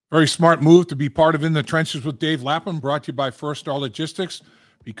Very smart move to be part of In the Trenches with Dave Lapham, brought to you by First Star Logistics,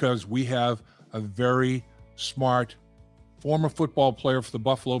 because we have a very smart former football player for the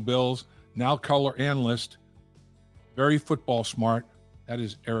Buffalo Bills, now color analyst, very football smart. That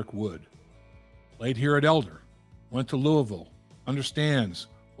is Eric Wood. Played here at Elder, went to Louisville, understands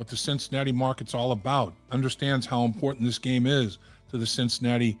what the Cincinnati market's all about, understands how important this game is to the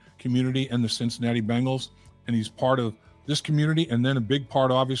Cincinnati community and the Cincinnati Bengals, and he's part of this community and then a big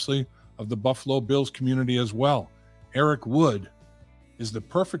part, obviously, of the Buffalo Bills community as well. Eric Wood is the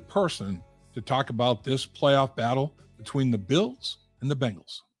perfect person to talk about this playoff battle between the Bills and the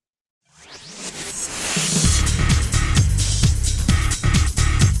Bengals.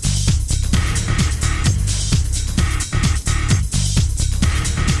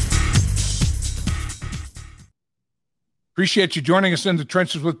 Appreciate you joining us in the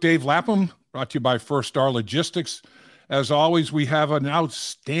Trenches with Dave Lapham, brought to you by First Star Logistics. As always, we have an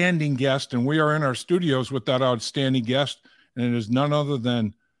outstanding guest, and we are in our studios with that outstanding guest, and it is none other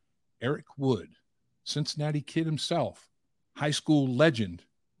than Eric Wood, Cincinnati kid himself, high school legend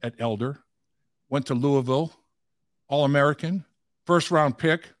at Elder, went to Louisville, All-American, first-round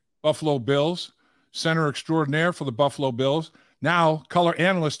pick, Buffalo Bills, center extraordinaire for the Buffalo Bills, now color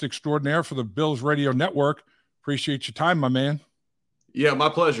analyst extraordinaire for the Bills Radio Network. Appreciate your time, my man. Yeah, my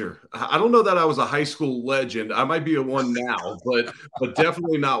pleasure. I don't know that I was a high school legend. I might be a one now, but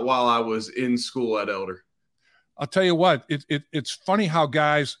definitely not while I was in school at Elder. I'll tell you what, it's funny how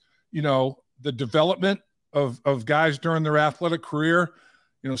guys, the development of guys during their athletic career,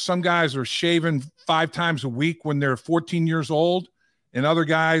 some guys are shaving 5 times a week when they're 14 years old, and other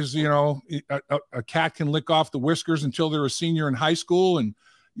guys, a cat can lick off the whiskers until they're a senior in high school, and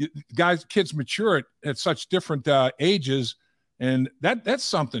kids mature at such different ages. And that's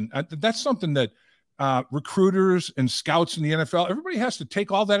something that recruiters and scouts in the NFL, everybody has to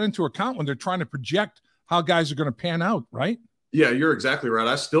take all that into account when they're trying to project how guys are going to pan out, right? Yeah, you're exactly right.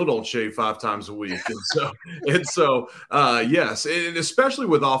 I still don't shave 5 times a week. And so, yes, and especially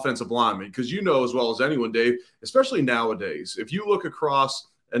with offensive linemen, because you know as well as anyone, Dave, especially nowadays, if you look across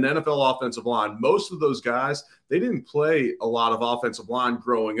an NFL offensive line, most of those guys, they didn't play a lot of offensive line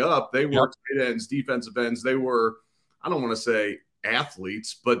growing up. They were tight ends, defensive ends. They were, I don't want to say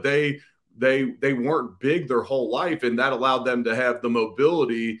athletes, but they weren't big their whole life, and that allowed them to have the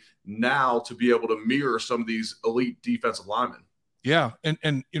mobility now to be able to mirror some of these elite defensive linemen. Yeah,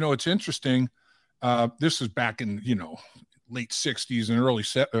 and it's interesting. This is back in late 60s and early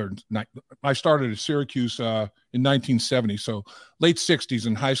I started at Syracuse in 1970, so late 60s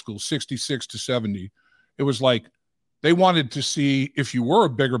in high school, 66 to 70. It was like they wanted to see if you were a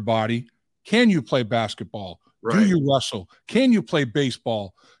bigger body, can you play basketball? Right. Do you wrestle? Can you play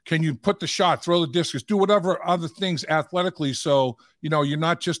baseball? Can you put the shot, throw the discus, do whatever other things athletically? So, you're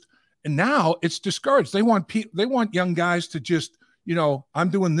not just – and now it's discouraged. They want young guys to just, I'm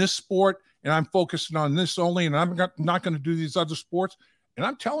doing this sport and I'm focusing on this only, and I'm not going to do these other sports. And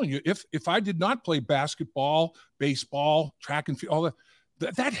I'm telling you, if I did not play basketball, baseball, track and field, all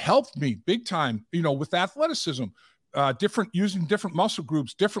that helped me big time, with athleticism, using different muscle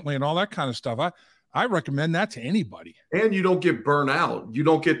groups differently and all that kind of stuff. I recommend that to anybody. And you don't get burnt out. You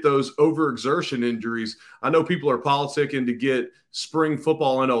don't get those overexertion injuries. I know people are politicking to get spring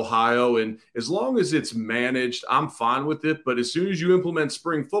football in Ohio, and as long as it's managed, I'm fine with it. But as soon as you implement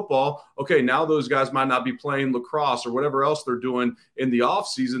spring football, okay, now those guys might not be playing lacrosse or whatever else they're doing in the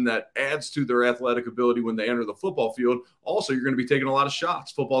offseason that adds to their athletic ability when they enter the football field. Also, you're going to be taking a lot of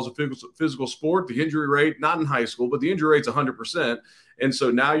shots. Football is a physical sport. The injury rate, not in high school, but the injury rate's 100%. And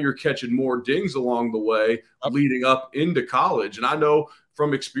so now you're catching more dings along the way leading up into college. And I know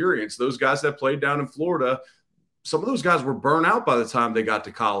from experience, those guys that played down in Florida, some of those guys were burnt out by the time they got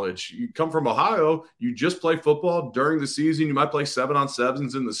to college. You come from Ohio, you just play football during the season. You might play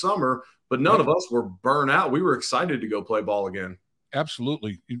 7-on-7s in the summer, but none of us were burnt out. We were excited to go play ball again.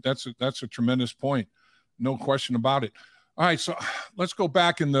 Absolutely. That's a tremendous point. No question about it. All right. So let's go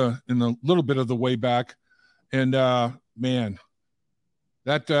back in the little bit of the way back. And man,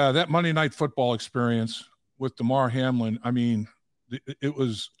 that Monday Night Football experience with Damar Hamlin, I mean, it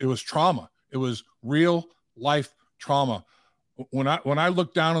was trauma. It was real life trauma. When I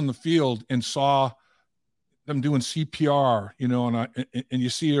looked down on the field and saw them doing CPR, and you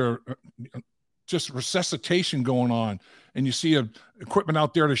see just resuscitation going on, and you see equipment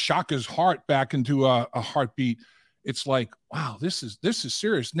out there to shock his heart back into a heartbeat, it's like, wow, this is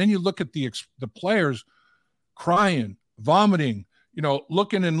serious. And then you look at the players crying, vomiting,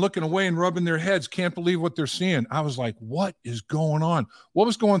 looking away and rubbing their heads, can't believe what they're seeing. I was like, what is going on? What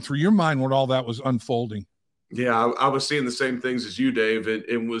was going through your mind when all that was unfolding? Yeah, I was seeing the same things as you, Dave,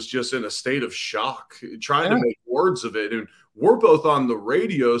 and was just in a state of shock, trying to make words of it. And we're both on the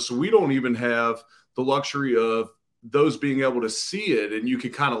radio, so we don't even have the luxury of those being able to see it, and you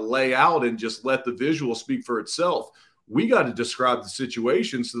can kind of lay out and just let the visual speak for itself. We got to describe the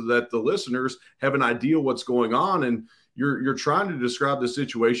situation so that the listeners have an idea what's going on. And you're trying to describe the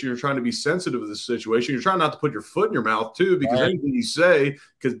situation. You're trying to be sensitive to the situation. You're trying not to put your foot in your mouth too, because anything you say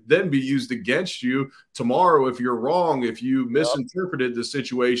could then be used against you tomorrow if you're wrong, if you misinterpreted the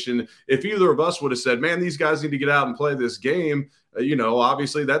situation. If either of us would have said, man, these guys need to get out and play this game,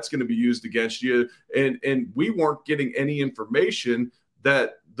 obviously that's going to be used against you. And we weren't getting any information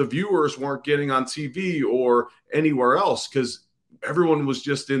that the viewers weren't getting on TV or anywhere else, because everyone was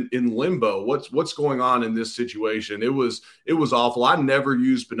just in limbo. What's going on in this situation? It was awful. I never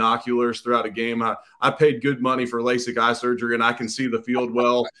used binoculars throughout a game. I paid good money for LASIK eye surgery, and I can see the field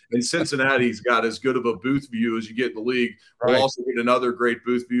well. And Cincinnati's got as good of a booth view as you get in the league. Right. We'll also get another great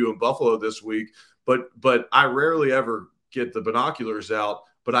booth view in Buffalo this week. But I rarely ever get the binoculars out,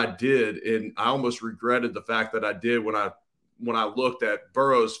 but I did, and I almost regretted the fact that I did when I looked at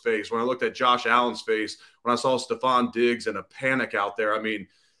Burrow's face, when I looked at Josh Allen's face, when I saw Stephon Diggs in a panic out there. I mean,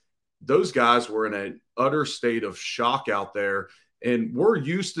 those guys were in an utter state of shock out there. And we're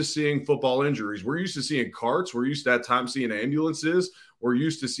used to seeing football injuries. We're used to seeing carts. We're used to at times seeing ambulances. We're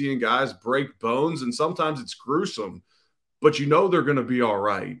used to seeing guys break bones, and sometimes it's gruesome. But they're going to be all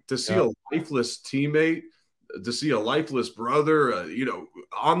right. To see a lifeless teammate, to see a lifeless brother,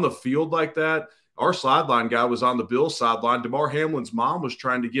 on the field like that. Our sideline guy was on the Bills sideline. Damar Hamlin's mom was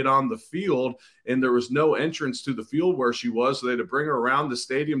trying to get on the field, and there was no entrance to the field where she was, so they had to bring her around the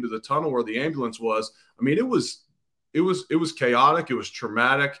stadium to the tunnel where the ambulance was. I mean, it was chaotic. It was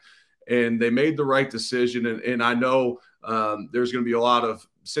traumatic, and they made the right decision. And I know there's going to be a lot of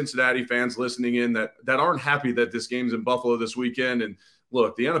Cincinnati fans listening in that aren't happy that this game's in Buffalo this weekend. And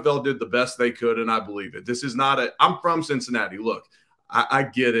look, the NFL did the best they could, and I believe it. This is not I'm from Cincinnati. Look, I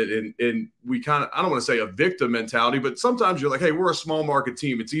get it. And we kind of, I don't want to say a victim mentality, but sometimes you're like, hey, we're a small market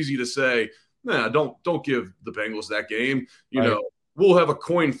team. It's easy to say, nah, don't give the Bengals that game. We'll have a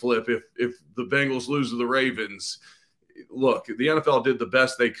coin flip if the Bengals lose to the Ravens. Look, the NFL did the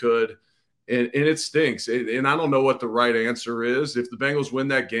best they could, and it stinks. And I don't know what the right answer is. If the Bengals win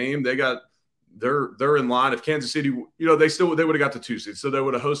that game, they're in line. If Kansas City, they would have got the 2 seeds, so they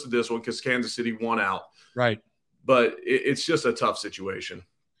would have hosted this one because Kansas City won out. Right. But it's just a tough situation.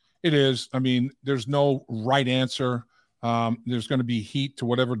 It is. I mean, there's no right answer. There's going to be heat to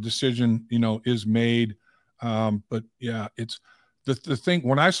whatever decision, is made. But yeah, it's the thing.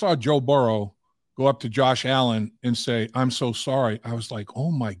 When I saw Joe Burrow go up to Josh Allen and say, "I'm so sorry," I was like,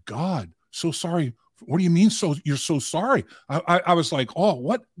 "Oh my God, so sorry. What do you mean? So you're so sorry?" I was like, "Oh,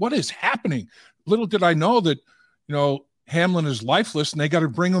 what is happening?" Little did I know that, Hamlin is lifeless, and they got to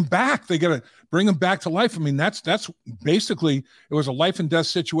bring him back. They got to bring him back to life. I mean, that's basically, it was a life and death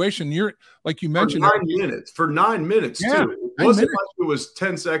situation. You're, like you mentioned, for 9 minutes too. It wasn't like it was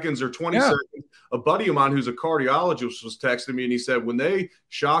 10 seconds or 20 seconds. A buddy of mine who's a cardiologist was texting me, and he said when they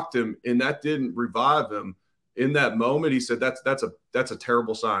shocked him and that didn't revive him in that moment, he said that's a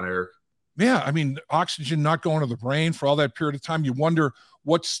terrible sign, Eric. Yeah, I mean, oxygen not going to the brain for all that period of time. You wonder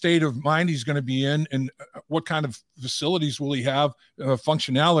what state of mind he's going to be in and what kind of facilities will he have,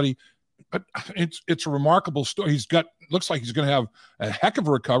 functionality. But it's a remarkable story. Looks like he's going to have a heck of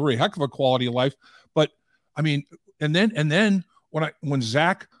a recovery, a heck of a quality of life. But I mean, and then when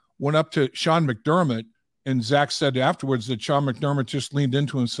Zach went up to Sean McDermott, and Zach said afterwards that Sean McDermott just leaned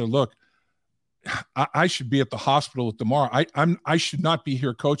into him and said, "Look, I should be at the hospital tomorrow. I should not be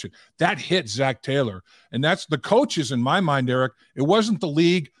here coaching." That hit Zach Taylor. And that's the coaches in my mind, Eric. It wasn't the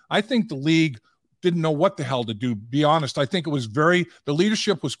league. I think the league didn't know what the hell to do, be honest. I think it was the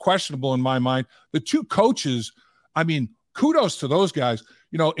leadership was questionable in my mind. The two coaches, I mean, kudos to those guys.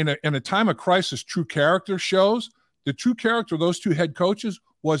 In a time of crisis, true character shows. The true character of those two head coaches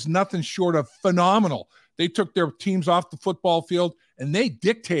was nothing short of phenomenal. They took their teams off the football field, and they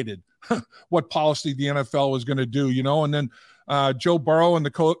dictated what policy the NFL was going to do, and then Joe Burrow and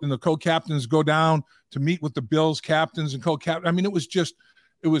the co-captains go down to meet with the Bills captains and co-captains. I mean, it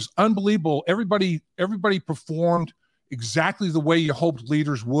was unbelievable. Everybody performed exactly the way you hoped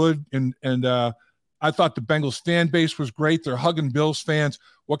leaders would. And I thought the Bengals fan base was great. They're hugging Bills fans.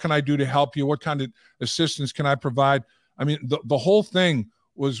 What can I do to help you? What kind of assistance can I provide? I mean, the whole thing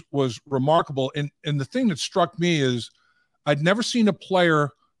was remarkable. And the thing that struck me is I'd never seen a player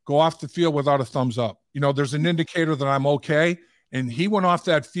go off the field without a thumbs up. There's an indicator that I'm okay. And he went off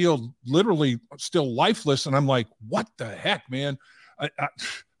that field literally still lifeless. And I'm like, what the heck, man?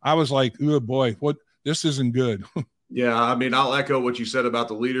 I was like, oh boy, what this isn't good. Yeah, I mean, I'll echo what you said about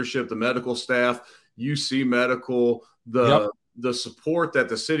the leadership, the medical staff, UC Medical, the support that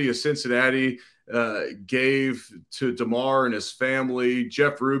the city of Cincinnati gave to Damar and his family,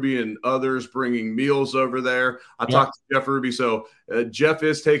 Jeff Ruby and others bringing meals over there. I talked to Jeff Ruby, so Jeff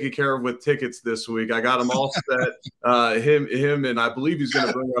is taken care of with tickets this week. I got him all set. Him, and I believe he's going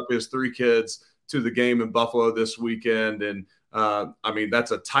to bring up his 3 kids to the game in Buffalo this weekend. And I mean,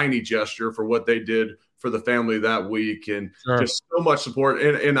 that's a tiny gesture for what they did for the family that week, and just so much support.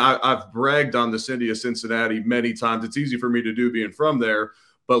 And I've bragged on the city of Cincinnati many times. It's easy for me to do being from there,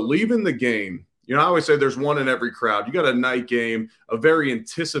 but leaving the game, you know, I always say there's one in every crowd. You got a night game, a very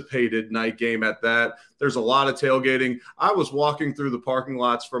anticipated night game at that. There's a lot of tailgating. I was walking through the parking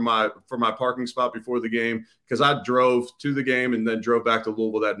lots for my parking spot before the game because I drove to the game and then drove back to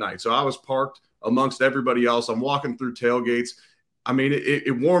Louisville that night. So I was parked amongst everybody else. I'm walking through tailgates. I mean,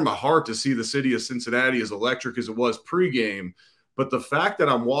 it warmed my heart to see the city of Cincinnati as electric as it was pregame. But the fact that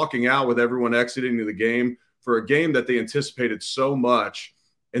I'm walking out with everyone exiting the game for a game that they anticipated so much,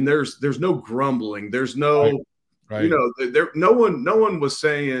 and there's no grumbling, there's no, right. You know, no one was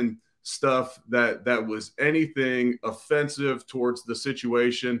saying stuff that was anything offensive towards the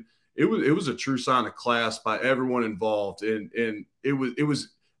situation. It was a true sign of class by everyone involved, and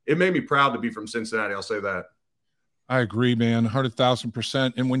it made me proud to be from Cincinnati. I'll say that. I agree, man,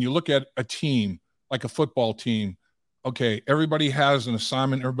 100,000%. And when you look at a team, like a football team, okay, everybody has an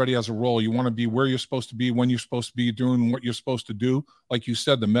assignment. Everybody has a role. You want to be where you're supposed to be, when you're supposed to be, doing what you're supposed to do. Like you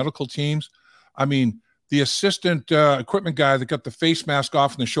said, the medical teams. I mean, the assistant equipment guy that got the face mask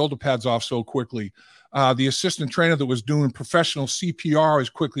off and the shoulder pads off so quickly. The assistant trainer that was doing professional CPR as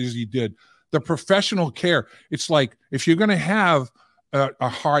quickly as he did. The professional care. It's like if you're going to have a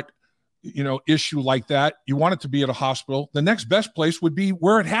heart issue like that, you want it to be at a hospital. The next best place would be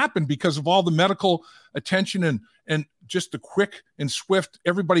where it happened because of all the medical attention and just the quick and swift.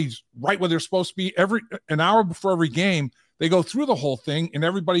 Everybody's right where they're supposed to be. An hour before every game, they go through the whole thing and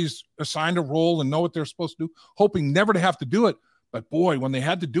everybody's assigned a role and know what they're supposed to do, hoping never to have to do it. But boy, when they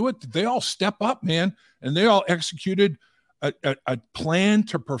had to do it, they all step up, man, and they all executed a plan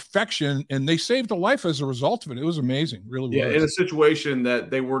to perfection, and they saved a life as a result of it. It was amazing, really. Yeah, in a situation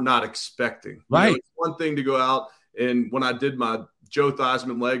that they were not expecting. Right. It's one thing to go out, and when I did my Joe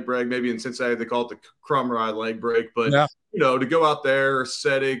Theismann leg break, maybe in Cincinnati they call it the Crumb Ride leg break, but to go out there,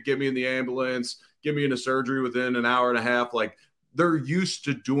 set it, get me in the ambulance, get me into surgery within an hour and a half, like they're used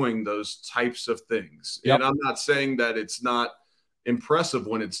to doing those types of things. Yep. And I'm not saying that it's not impressive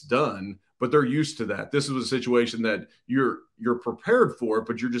when it's done, but they're used to that. This is a situation that you're prepared for it,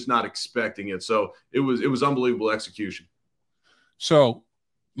 but you're just not expecting it. So it was unbelievable execution. So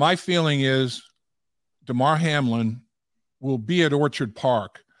my feeling is Damar Hamlin will be at Orchard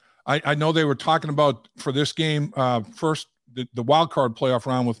Park. I know they were talking about for this game, first the wild card playoff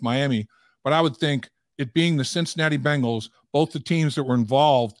round with Miami, but I would think it being the Cincinnati Bengals, both the teams that were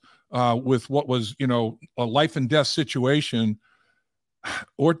involved with what was, a life and death situation,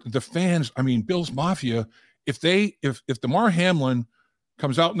 or the fans, I mean, Bills Mafia, if Damar Hamlin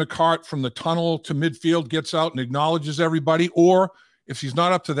comes out in the cart from the tunnel to midfield, gets out and acknowledges everybody, or if he's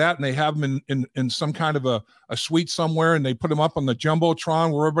not up to that and they have him in some kind of a suite somewhere and they put him up on the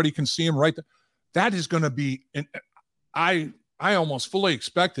Jumbotron where everybody can see him right there, that is going to be, and I almost fully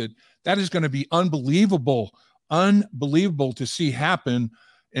expected, that is going to be unbelievable to see happen.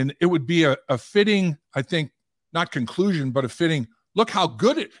 And it would be a fitting, I think, not conclusion, but a fitting, look how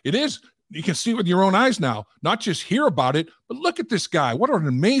good it is. You can see it with your own eyes now, not just hear about it, but look at this guy. What an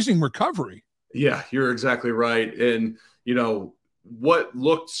amazing recovery. Yeah, you're exactly right. And, what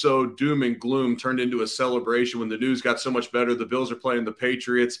looked so doom and gloom turned into a celebration when the news got so much better. The Bills are playing the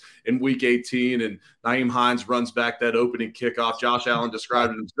Patriots in week 18, and Nyheim Hines runs back that opening kickoff. Josh Allen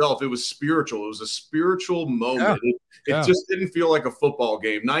described it himself. It was spiritual. It was a spiritual moment. It just didn't feel like a football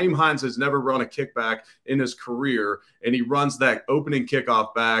game. Nyheim Hines has never run a kickback in his career, and he runs that opening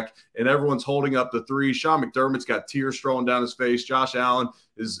kickoff back, and everyone's holding up the three. Sean McDermott's got tears strolling down his face. Josh Allen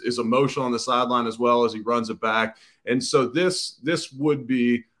is emotional on the sideline as well as he runs it back. And so this would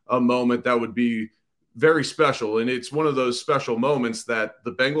be a moment that would be very special. And it's one of those special moments that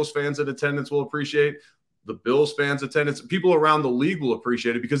the Bengals fans in attendance will appreciate, the Bills fans attendance, people around the league will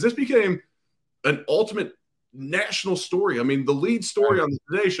appreciate it, because this became an ultimate national story. I mean, the lead story on the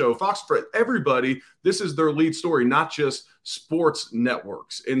Today Show, Fox, for everybody, this is their lead story, not just sports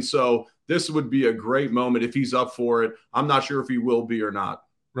networks. And so this would be a great moment if he's up for it. I'm not sure if he will be or not.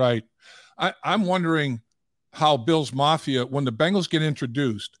 Right. I'm wondering how Bills Mafia, when the Bengals get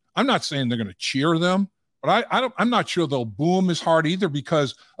introduced, I'm not saying they're going to cheer them, But I'm not sure they'll boom as hard either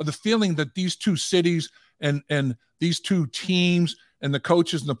because of the feeling that these two cities and these two teams and the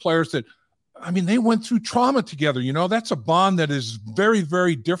coaches and the players that, I mean, they went through trauma together. That's a bond that is very,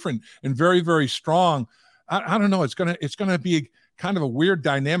 very different and very, very strong. I don't know. It's gonna be kind of a weird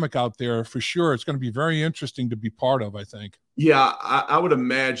dynamic out there for sure. It's going to be very interesting to be part of, I think. Yeah, I would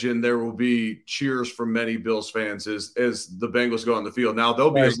imagine there will be cheers from many Bills fans as the Bengals go on the field. Now,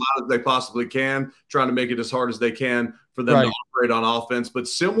 they'll be as loud as they possibly can, trying to make it as hard as they can for them to operate on offense. But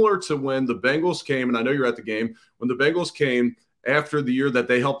similar to when the Bengals came, and I know you're at the game, when the Bengals came after the year that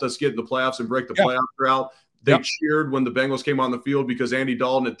they helped us get in the playoffs and break the playoff drought, they cheered when the Bengals came on the field because Andy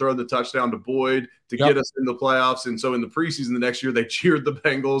Dalton had thrown the touchdown to Boyd to get us in the playoffs. And so in the preseason the next year, they cheered the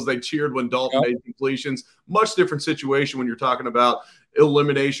Bengals. They cheered when Dalton made completions. Much different situation when you're talking about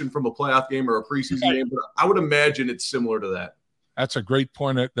elimination from a playoff game or a preseason game. But I would imagine it's similar to that. That's a great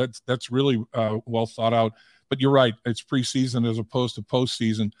point. That's really well thought out. But you're right. It's preseason as opposed to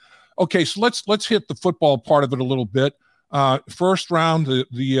postseason. Okay, so let's hit the football part of it a little bit. First round,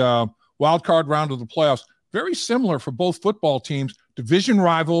 the wild card round of the playoffs. Very similar for both football teams. Division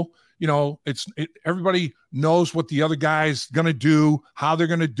rival, everybody knows what the other guy's going to do, how they're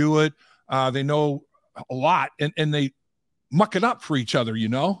going to do it. They know a lot, and they muck it up for each other,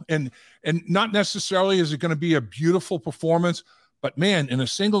 and not necessarily is it going to be a beautiful performance, but man, in a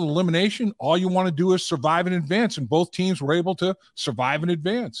single elimination, all you want to do is survive and advance, and both teams were able to survive and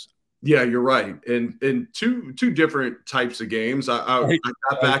advance. Yeah, you're right. And two different types of games. I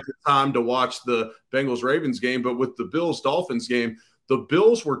got back in time to watch the Bengals-Ravens game, but with the Bills-Dolphins game, the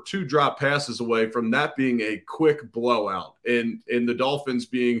Bills were 2 drop passes away from that being a quick blowout and the Dolphins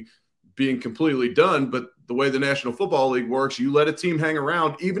being completely done. But the way the National Football League works, you let a team hang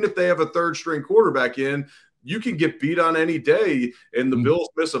around, even if they have a third-string quarterback in, you can get beat on any day. And the Bills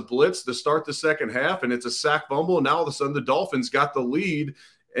miss a blitz to start the second half, and it's a sack fumble, and now all of a sudden the Dolphins got the lead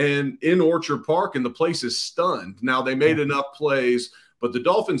and in Orchard Park, and the place is stunned. Now, they made enough plays, but the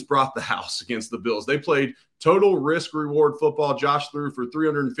Dolphins brought the house against the Bills. They played total risk-reward football. Josh threw for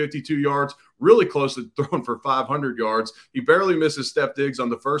 352 yards, really close to throwing for 500 yards. He barely misses Steph Diggs on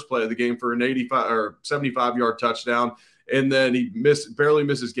the first play of the game for an 85 or 75-yard touchdown, and then he barely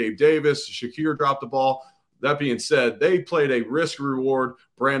misses Gabe Davis. Shakir dropped the ball. That being said, they played a risk-reward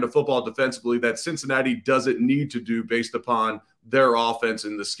brand of football defensively that Cincinnati doesn't need to do based upon their offense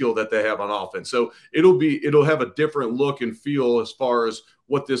and the skill that they have on offense. So it'll have a different look and feel as far as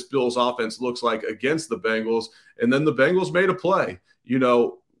what this Bills offense looks like against the Bengals. And then the Bengals made a play.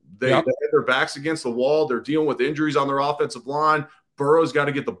 They had their backs against the wall. They're dealing with injuries on their offensive line. Burrow's got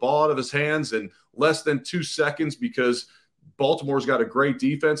to get the ball out of his hands in less than 2 seconds because Baltimore's got a great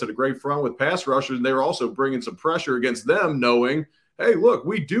defense and a great front with pass rushers, and they were also bringing some pressure against them, knowing, hey, look,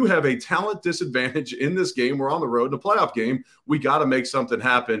 we do have a talent disadvantage in this game. We're on the road in a playoff game. We got to make something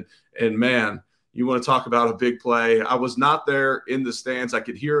happen. And, man, you want to talk about a big play. I was not there in the stands. I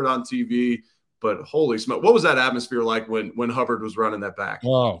could hear it on TV, but holy smoke. What was that atmosphere like when Hubbard was running that back?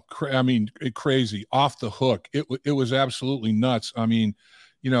 Oh, crazy. Off the hook. It was absolutely nuts. I mean,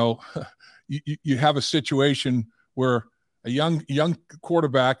 you have a situation where a young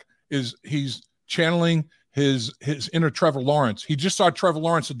quarterback he's channeling his inner Trevor Lawrence. He just saw Trevor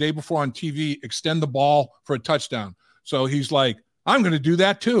Lawrence the day before on TV extend the ball for a touchdown. So he's like, I'm going to do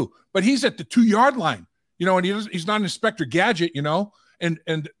that too. But he's at the 2-yard line, and he's not an Inspector Gadget, and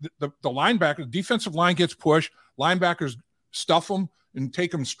the linebacker, the defensive line gets pushed. Linebackers stuff him and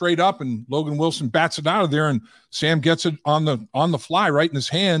take him straight up, and Logan Wilson bats it out of there, and Sam gets it on the fly right in his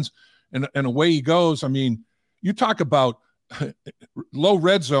hands, and away he goes. I mean, you talk about low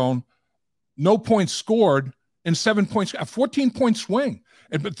red zone, no points scored, and 7 points, a 14-point swing.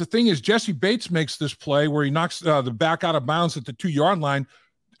 But the thing is, Jesse Bates makes this play where he knocks the back out of bounds at the 2-yard line.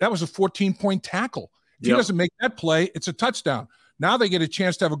 That was a 14-point tackle. If he doesn't make that play, it's a touchdown. Now they get a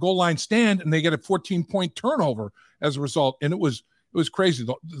chance to have a goal line stand, and they get a 14-point turnover as a result. And it was crazy.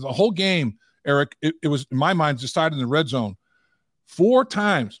 The whole game, Eric, it was, in my mind, decided in the red zone. 4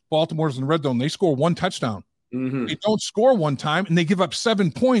 times Baltimore's in the red zone. They score 1 touchdown. Mm-hmm. They don't score 1 time, and they give up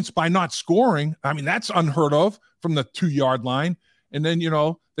 7 points by not scoring. I mean, that's unheard of from the 2-yard line. And then,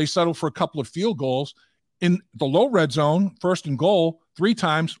 they settle for a couple of field goals. In the low red zone, 1st and goal, 3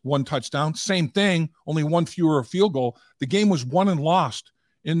 times, 1 touchdown. Same thing, only 1 fewer field goal. The game was won and lost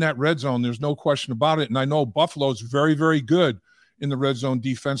in that red zone. There's no question about it. And I know Buffalo's very, very good in the red zone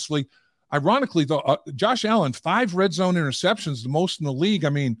defensively. Ironically, though, Josh Allen, 5 red zone interceptions, the most in the league. I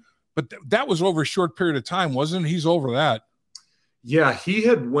mean, but that was over a short period of time, wasn't it? He's over that. Yeah, he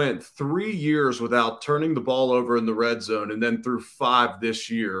had went 3 years without turning the ball over in the red zone, and then through 5 this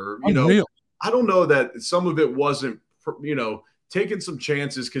year. Unreal. I don't know that some of it wasn't, taking some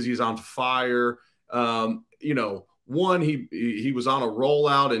chances because he's on fire. One, he was on a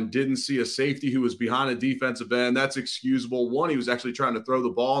rollout and didn't see a safety who was behind a defensive end. That's excusable. One, he was actually trying to throw the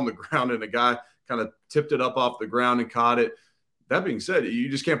ball on the ground, and a guy kind of tipped it up off the ground and caught it. That being said, you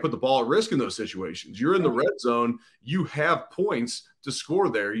just can't put the ball at risk in those situations. You're in the red zone. You have points to score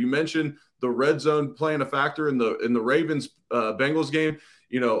there. You mentioned the red zone playing a factor in the Ravens Bengals game.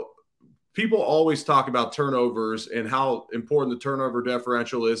 People always talk about turnovers and how important the turnover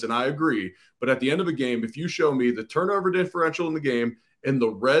differential is, and I agree. But at the end of a game, if you show me the turnover differential in the game and the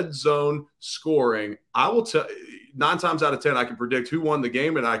red zone scoring, I will tell 9 times out of 10 I can predict who won the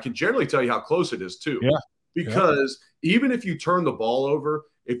game, and I can generally tell you how close it is too. Yeah. Because even if you turn the ball over,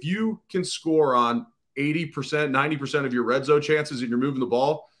 if you can score on 80%, 90% of your red zone chances and you're moving the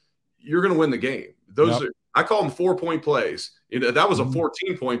ball, you're going to win the game. Those are, I call them 4-point plays. That was a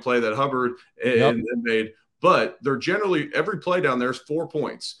 14-point play that Hubbard and made, but they're generally every play down there is 4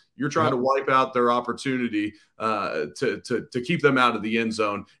 points. You're trying to wipe out their opportunity to keep them out of the end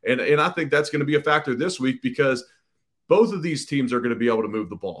zone. And I think that's going to be a factor this week because both of these teams are going to be able to move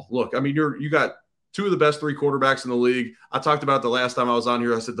the ball. Look, I mean, you got 2 of the best 3 quarterbacks in the league. I talked about it the last time I was on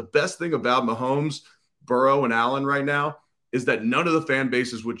here. I said the best thing about Mahomes, Burrow, and Allen right now is that none of the fan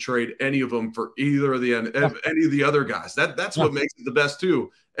bases would trade any of them for either of any of the other guys. That's what makes it the best too.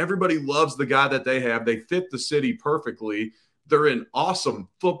 Everybody loves the guy that they have. They fit the city perfectly. They're in awesome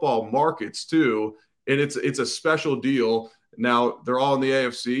football markets too, and it's a special deal. Now they're all in the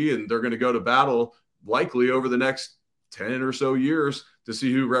AFC, and they're going to go to battle likely over the next 10 or so years to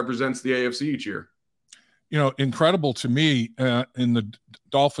see who represents the AFC each year. Incredible to me in the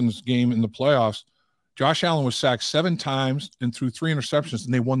Dolphins game in the playoffs, Josh Allen was sacked 7 times and threw 3 interceptions,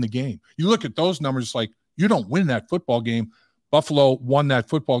 and they won the game. You look at those numbers, like you don't win that football game. Buffalo won that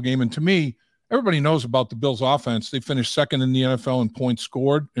football game. And to me, everybody knows about the Bills offense. They finished second in the NFL in points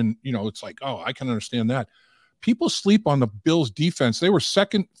scored. And, it's like, oh, I can understand that. People sleep on the Bills defense. They were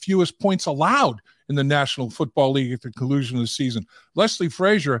second fewest points allowed in the National Football League at the conclusion of the season. Leslie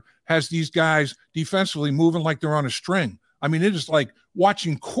Frazier has these guys defensively moving like they're on a string. I mean, it is like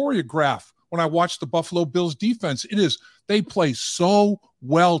watching choreograph when I watch the Buffalo Bills defense. They play so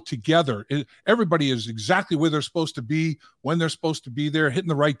well together. Everybody is exactly where they're supposed to be, when they're supposed to be there, hitting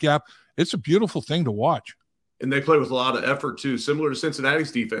the right gap. It's a beautiful thing to watch. And they play with a lot of effort too, similar to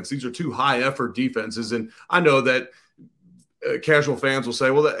Cincinnati's defense. These are 2 high effort defenses. And I know that casual fans will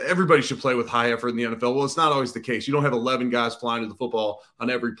say, well, everybody should play with high effort in the NFL. Well, it's not always the case. You don't have 11 guys flying to the football on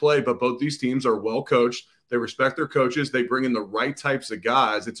every play, but both these teams are well coached. They respect their coaches. They bring in the right types of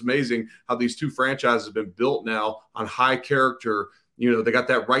guys. It's amazing how these 2 franchises have been built now on high character. They got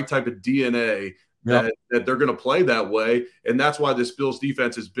that right type of DNA that they're going to play that way. And that's why this Bills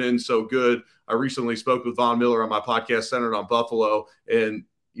defense has been so good. I recently spoke with Von Miller on my podcast centered on Buffalo. And,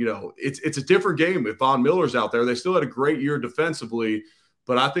 it's a different game if Von Miller's out there. They still had a great year defensively.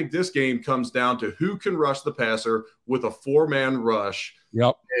 But I think this game comes down to who can rush the passer with a 4-man rush.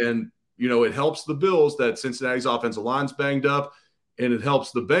 Yep. And, it helps the Bills that Cincinnati's offensive line's banged up, and it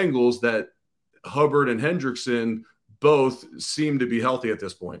helps the Bengals that Hubbard and Hendrickson both seem to be healthy at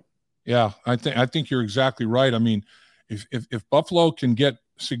this point. Yeah, I think you're exactly right. I mean, if Buffalo can get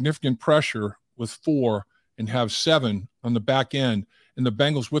significant pressure with 4 and have 7 on the back end, and the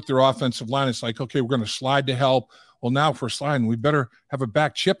Bengals with their offensive line, it's like, okay, we're going to slide to help. Well, now if we're sliding, we better have a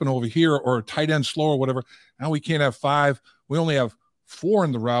back chipping over here or a tight end slow or whatever. Now we can't have 5. We only have 4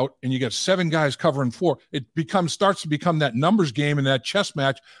 in the route, and you got 7 guys covering 4. It starts to become that numbers game and that chess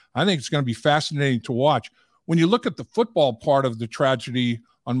match. I think it's going to be fascinating to watch. When you look at the football part of the tragedy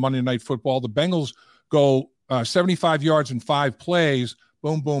on Monday Night Football, the Bengals go 75 yards in 5 plays,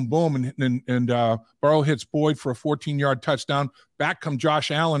 boom, boom, boom, and Burrow hits Boyd for a 14-yard touchdown. Back come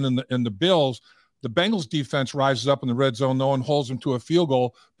Josh Allen and the Bills. The Bengals defense rises up in the red zone. No one holds them to a field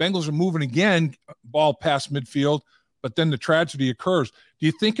goal. Bengals are moving again, ball past midfield, but then the tragedy occurs. Do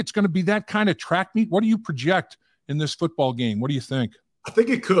you think it's going to be that kind of track meet? What do you project in this football game? What do you think? I think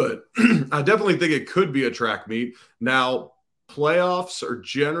it could. I definitely think it could be a track meet. Now, playoffs are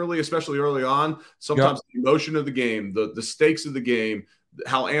generally, especially early on, sometimes the emotion of the game, the stakes of the game,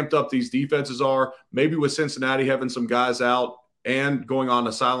 how amped up these defenses are. Maybe with Cincinnati having some guys out and going on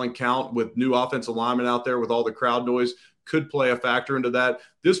a silent count with new offensive linemen out there with all the crowd noise could play a factor into that.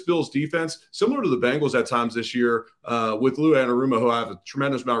 This Bills defense, similar to the Bengals at times this year, with Lou Anarumo, who I have a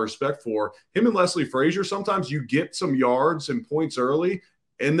tremendous amount of respect for, him and Leslie Frazier, sometimes you get some yards and points early,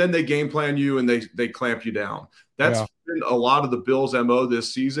 and then they game plan you and they clamp you down. That's been a lot of the Bills' MO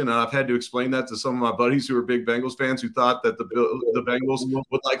this season, and I've had to explain that to some of my buddies who are big Bengals fans who thought that the Bengals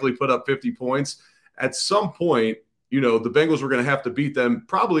would likely put up 50 points. At some point, the Bengals were going to have to beat them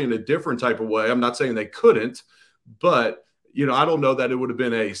probably in a different type of way. I'm not saying they couldn't, but, I don't know that it would have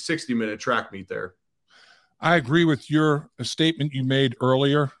been a 60-minute track meet there. I agree with your statement you made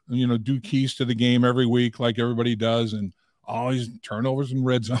earlier. Do keys to the game every week like everybody does, and always turnovers in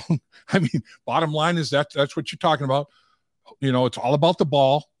red zone. I mean, bottom line is that's what you're talking about. It's all about the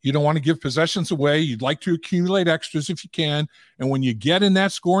ball. You don't want to give possessions away. You'd like to accumulate extras if you can. And when you get in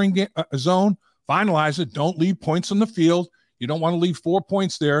that scoring zone, finalize it. Don't leave points on the field. You don't want to leave 4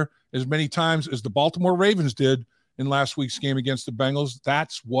 points there as many times as the Baltimore Ravens did in last week's game against the Bengals.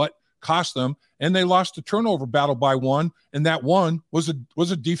 That's what cost them. And they lost the turnover battle by 1. And that 1 was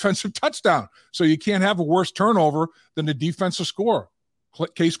a defensive touchdown. So you can't have a worse turnover than the defensive score.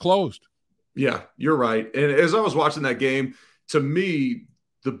 Case closed. Yeah, you're right. And as I was watching that game, to me,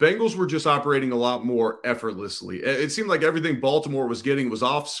 the Bengals were just operating a lot more effortlessly. It seemed like everything Baltimore was getting was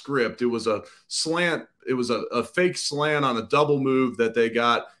off script. It was a slant. It was a fake slant on a double move that they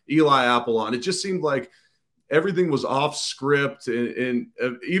got Eli Apple on. It just seemed like everything was off script. And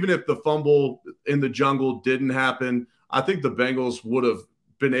even if the fumble in the jungle didn't happen, I think the Bengals would have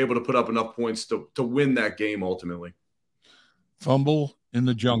been able to put up enough points to win that game ultimately. Fumble in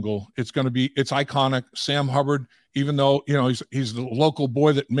the jungle. It's iconic. Sam Hubbard, even though, he's the local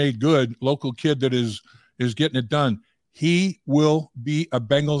boy that made good, local kid that is getting it done. He will be a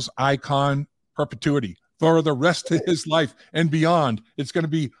Bengals icon perpetuity for the rest of his life and beyond. It's going to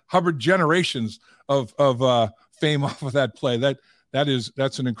be Hubbard generations of fame off of that play.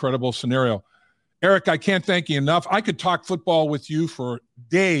 That's an incredible scenario. Eric, I can't thank you enough. I could talk football with you for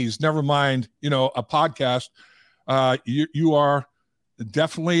days, never mind, a podcast. You are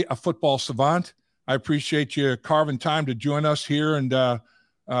definitely a football savant. I appreciate you carving time to join us here and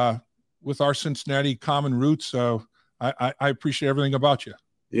with our Cincinnati common roots. I appreciate everything about you.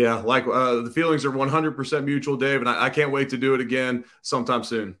 Yeah, the feelings are 100% mutual, Dave, and I can't wait to do it again sometime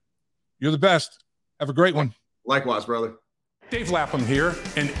soon. You're the best. Have a great one. Likewise, brother. Dave Lapham here,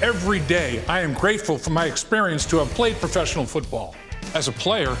 and every day I am grateful for my experience to have played professional football. As a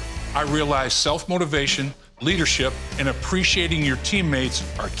player, I realized self-motivation, leadership, and appreciating your teammates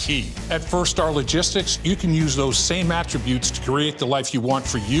are key. At First Star Logistics, you can use those same attributes to create the life you want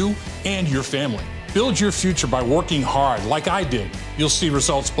for you and your family. Build your future by working hard like I did. You'll see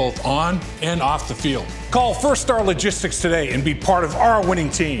results both on and off the field. Call First Star Logistics today and be part of our winning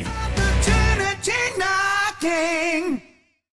team. Opportunity knocking.